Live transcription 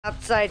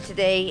Outside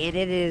today and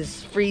it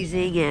is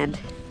freezing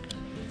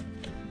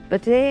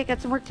but today I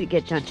got some work to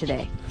get done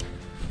today.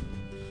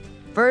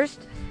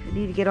 First, I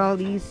need to get all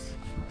these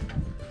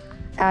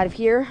out of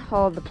here,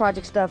 all the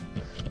project stuff.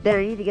 Then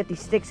I need to get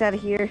these sticks out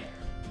of here,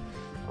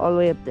 all the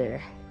way up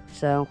there.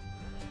 So,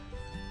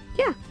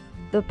 yeah,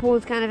 the pool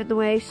is kind of in the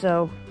way,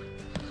 so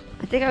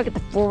I think I'll get the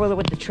four-wheeler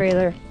with the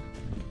trailer,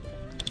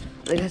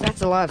 because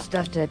that's a lot of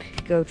stuff to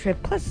go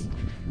trip, plus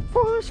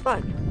four-wheeler's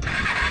fun.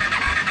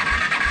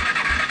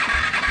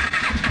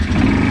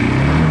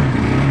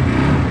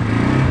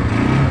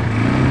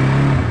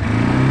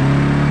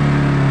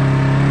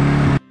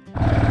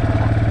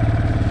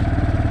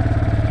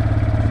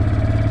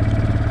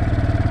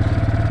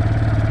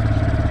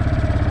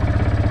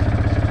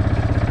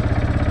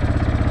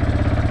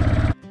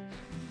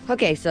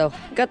 Okay, so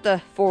got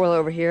the four-wheeler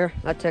over here.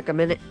 That took a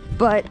minute,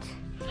 but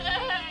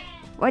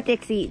what,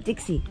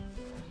 Dixie?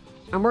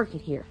 I'm working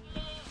here,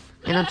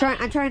 and I'm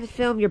trying to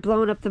film. You're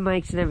blowing up the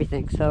mics and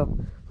everything, so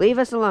leave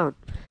us alone.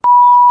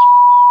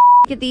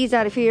 Get these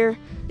out of here,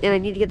 and I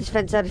need to get this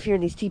fence out of here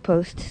and these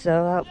T-posts.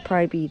 So that'll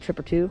probably be a trip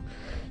or two.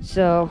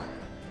 So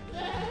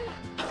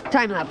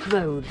time-lapse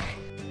mode.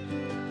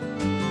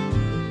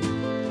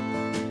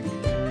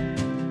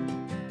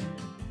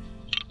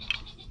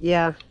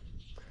 Yeah.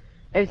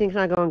 Everything's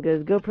not going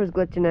good. GoPro's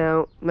glitching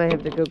out. Might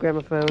have to go grab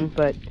my phone,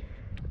 but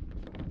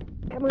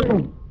come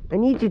on. I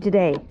need you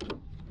today.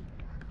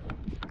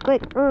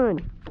 Click on.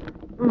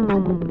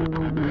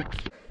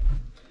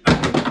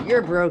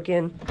 You're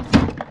broken.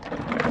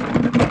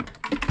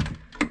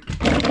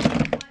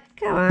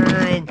 Come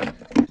on.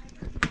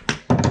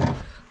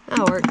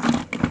 That'll work.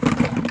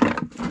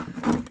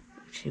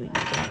 Actually, we need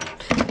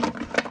that.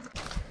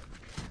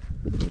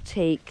 We'll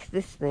take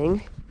this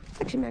thing. It's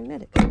actually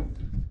magnetic.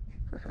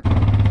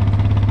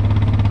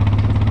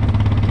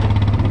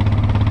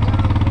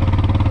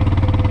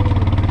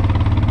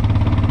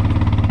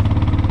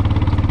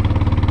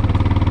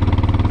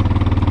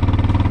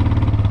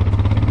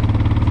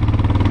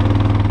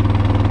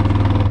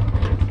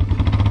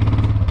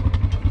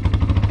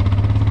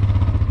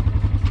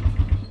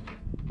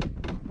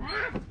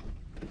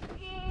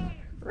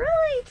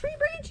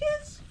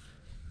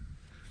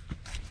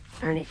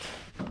 Darn it.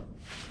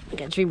 We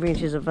got tree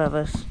branches above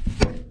us.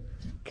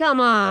 Come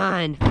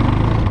on!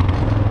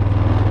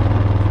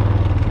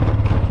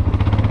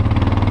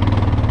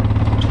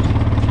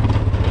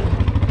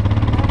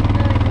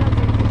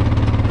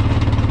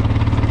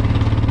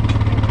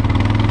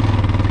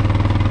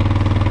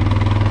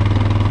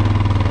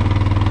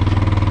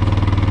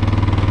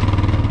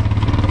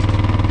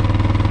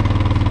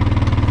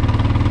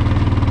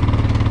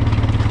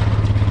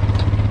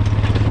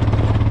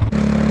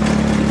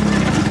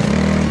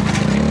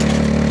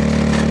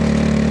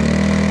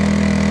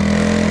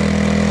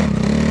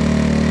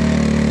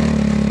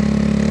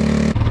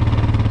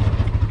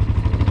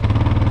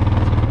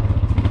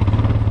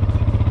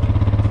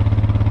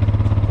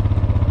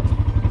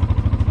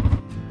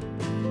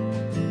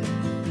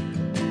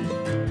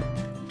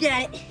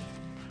 Get it.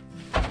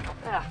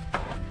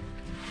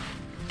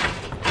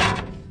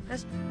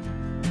 That's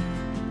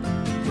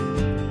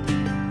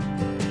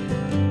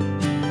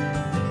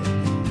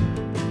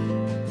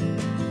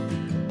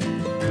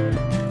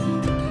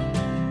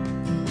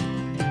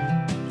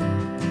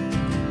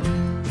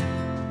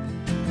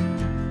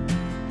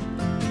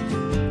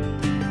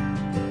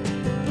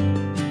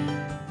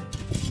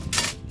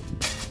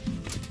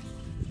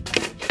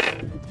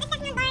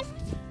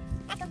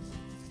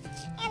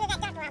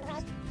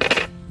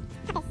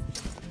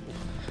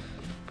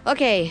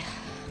okay,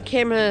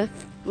 camera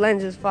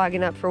lens is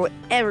fogging up for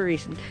whatever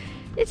reason.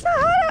 It's not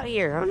hot out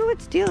here. I don't know what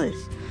the deal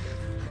is.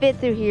 Fit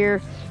through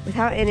here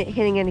without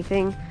hitting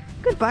anything.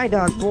 Goodbye,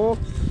 dog bowl.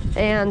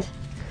 And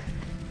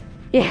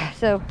yeah,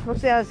 so we'll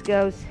see how this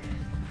goes.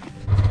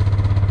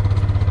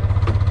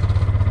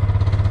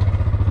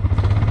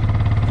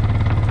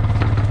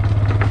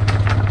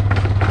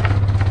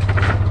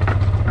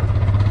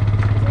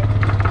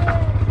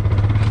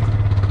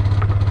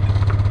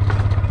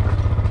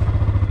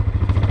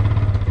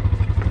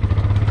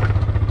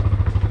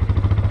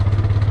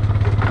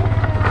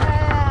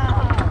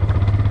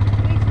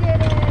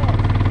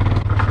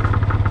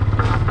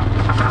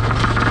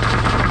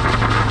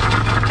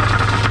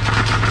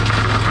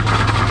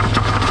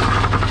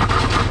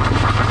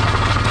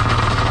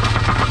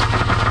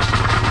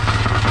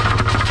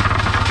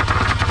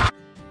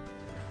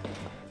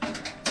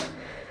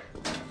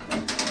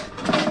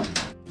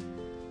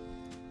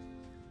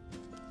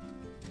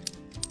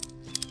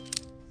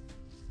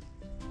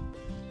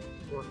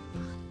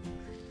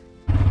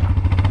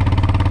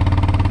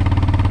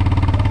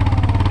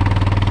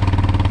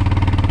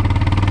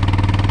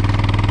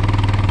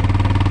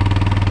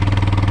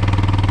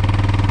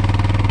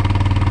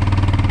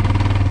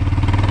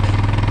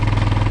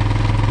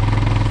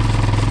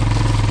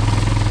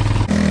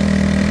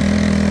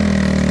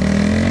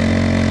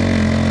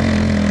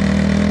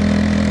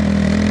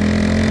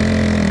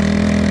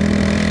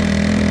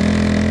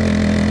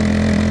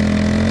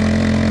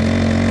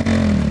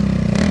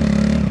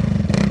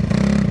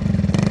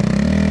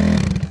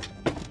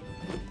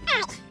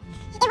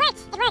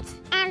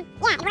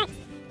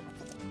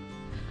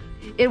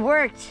 It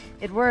worked.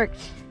 It worked.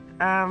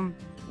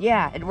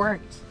 Yeah, it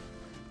worked.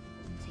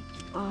 Take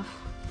it off.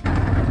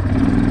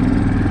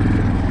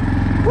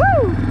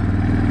 Woo!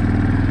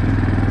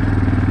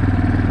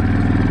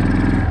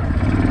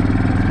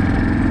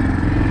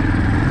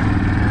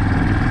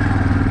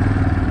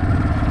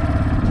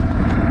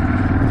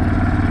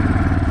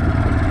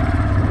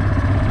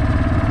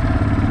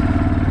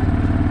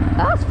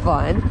 That was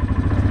fun.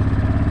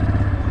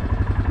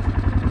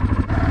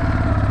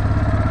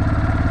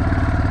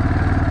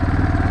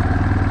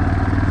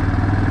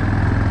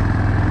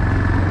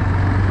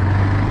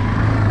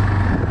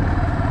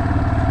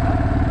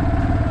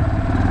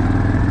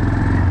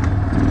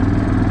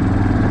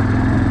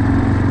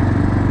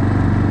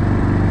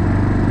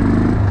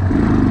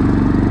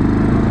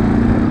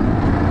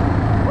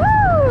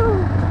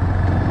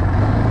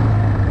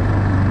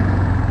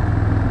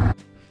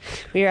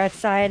 We are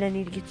outside. I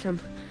need to get some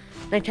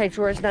nighttime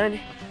chores done.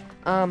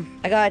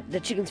 I got the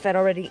chickens fed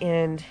already,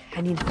 and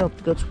I need to fill up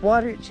the goat's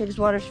water. Chicken's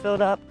water's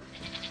filled up.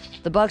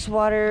 The buck's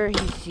water,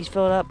 he's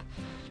filled up.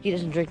 He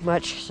doesn't drink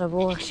much, so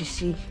we'll actually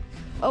see.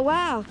 Oh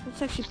wow,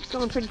 it's actually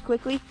going pretty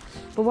quickly.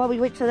 But while we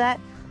wait for that,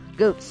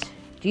 goats,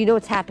 do you know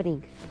what's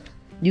happening?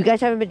 You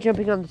guys haven't been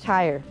jumping on the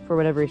tire for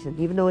whatever reason,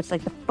 even though it's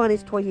like the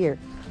funnest toy here.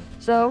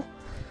 So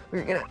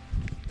we're gonna.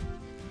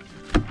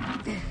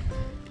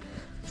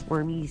 It's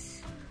wormies.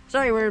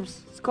 Sorry,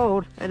 worms. It's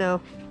cold. I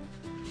know.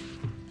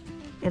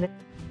 And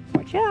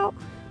watch out.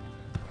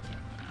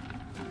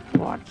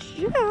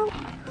 Watch out.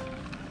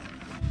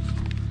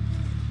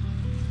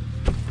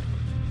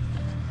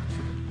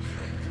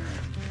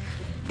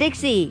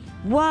 Dixie,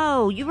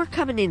 whoa, you were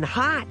coming in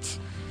hot.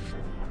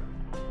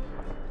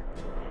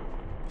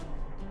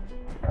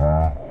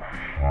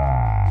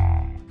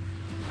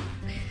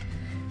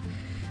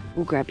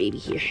 We'll grab baby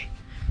here.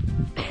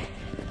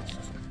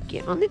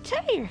 Get on the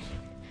tire.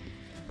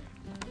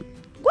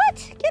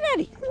 What? Get out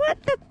of here.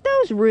 What? That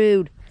was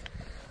rude.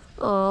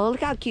 Oh,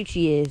 look how cute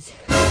she is.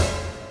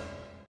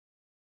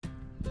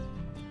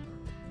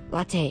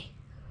 Latte.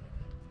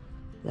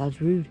 That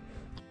was rude.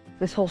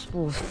 This whole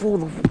spool is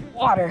full of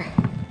water.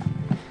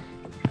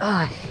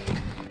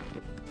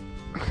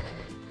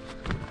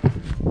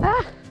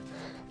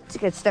 It's a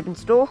good stepping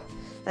stool.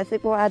 I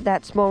think we'll add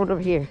that small one over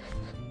here.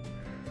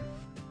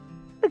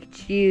 Look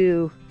at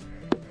you.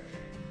 What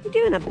are you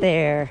doing up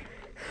there?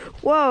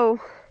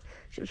 Whoa.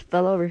 She just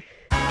fell over.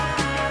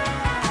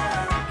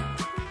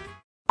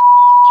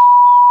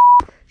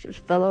 She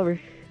just fell over.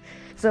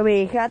 So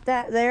we got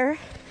that there.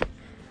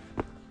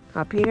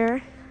 Up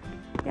here.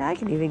 Yeah, I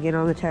can even get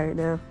on the tire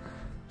now.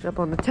 Jump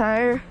on the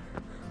tire.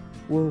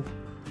 Whoa.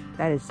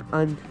 That is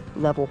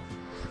unlevel.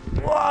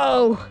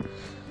 Whoa!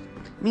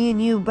 Me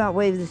and you about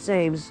weigh the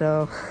same,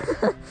 so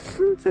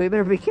so we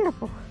better be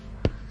careful.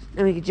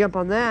 And we can jump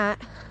on that.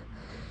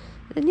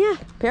 And yeah,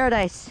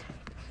 paradise.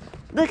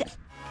 Look.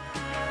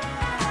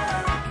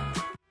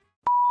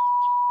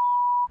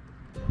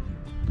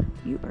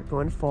 You are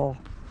going to fall.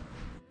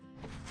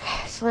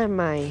 I slammed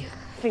my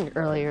finger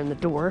earlier in the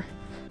door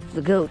for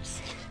the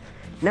goats.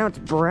 Now it's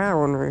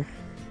brown or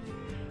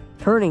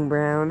turning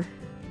brown.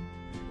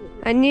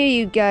 I knew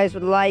you guys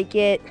would like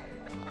it.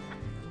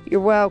 You're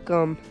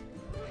welcome.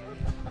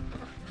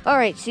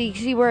 Alright, so you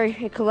can see where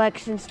it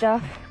collects and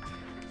stuff.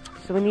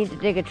 So we need to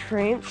dig a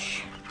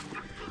trench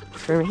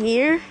from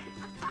here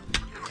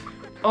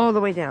all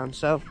the way down.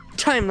 So,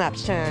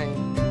 time-lapse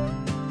time.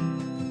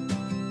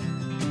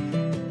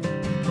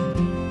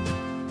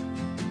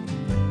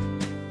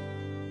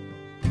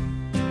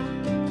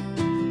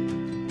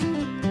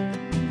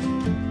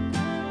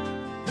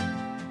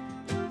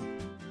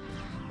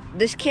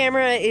 This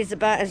camera is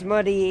about as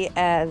muddy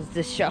as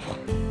this shovel.